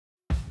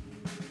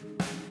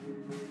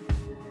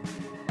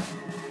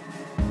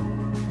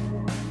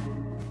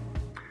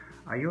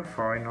Are you a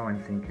foreigner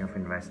and thinking of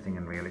investing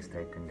in real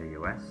estate in the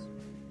US?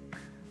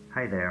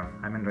 Hi there,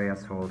 I'm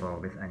Andreas Holder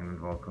with England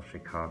Volker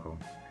Chicago.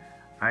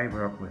 I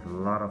work with a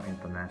lot of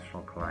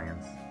international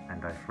clients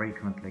and I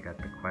frequently get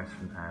the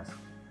question asked,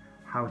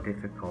 how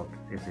difficult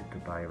is it to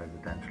buy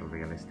residential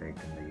real estate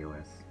in the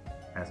US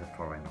as a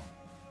foreigner?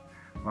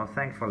 Well,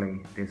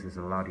 thankfully, this is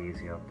a lot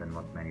easier than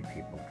what many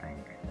people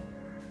think.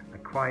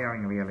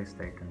 Acquiring real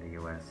estate in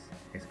the US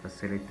is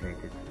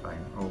facilitated by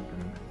an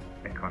open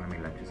economy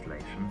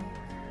legislation,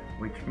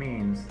 which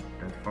means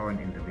that foreign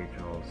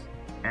individuals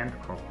and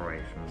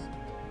corporations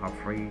are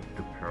free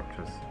to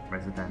purchase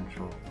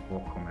residential or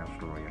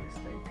commercial real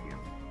estate here.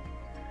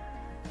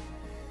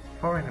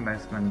 Foreign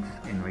investment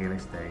in real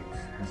estate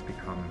has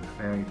become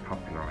very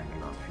popular in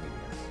the last few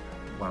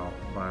years.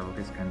 While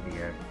this can be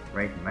a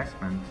great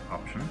investment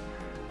option,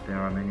 there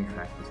are many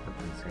factors to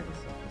consider,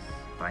 such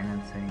as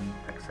financing,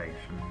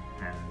 taxation,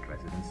 and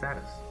resident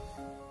status.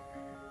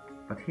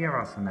 But here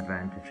are some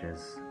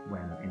advantages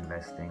when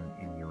investing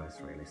in US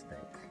real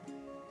estate.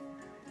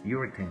 You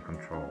retain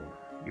control.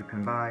 You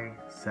can buy,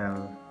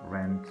 sell,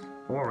 rent,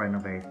 or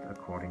renovate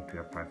according to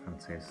your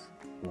preferences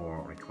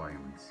or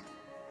requirements.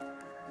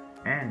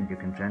 And you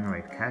can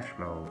generate cash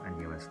flow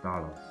in US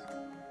dollars.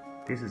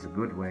 This is a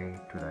good way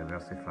to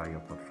diversify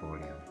your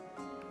portfolio.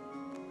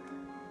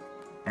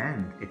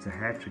 And it's a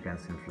hedge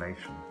against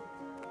inflation.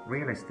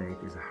 Real estate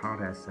is a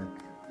hard asset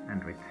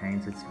and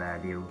retains its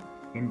value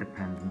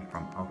independent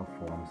from other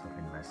forms of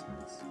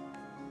investments.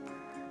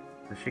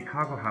 The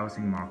Chicago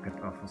housing market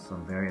offers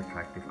some very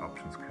attractive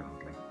options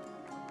currently.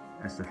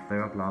 As the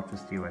third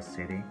largest US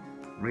city,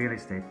 real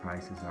estate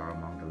prices are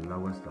among the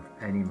lowest of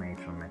any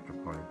major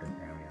metropolitan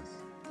areas.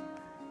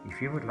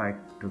 If you would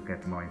like to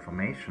get more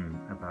information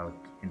about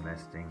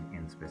investing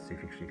in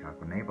specific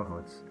Chicago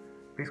neighborhoods,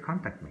 please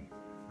contact me.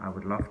 I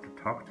would love to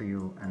talk to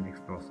you and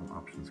explore some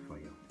options for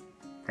you.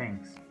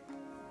 Thanks.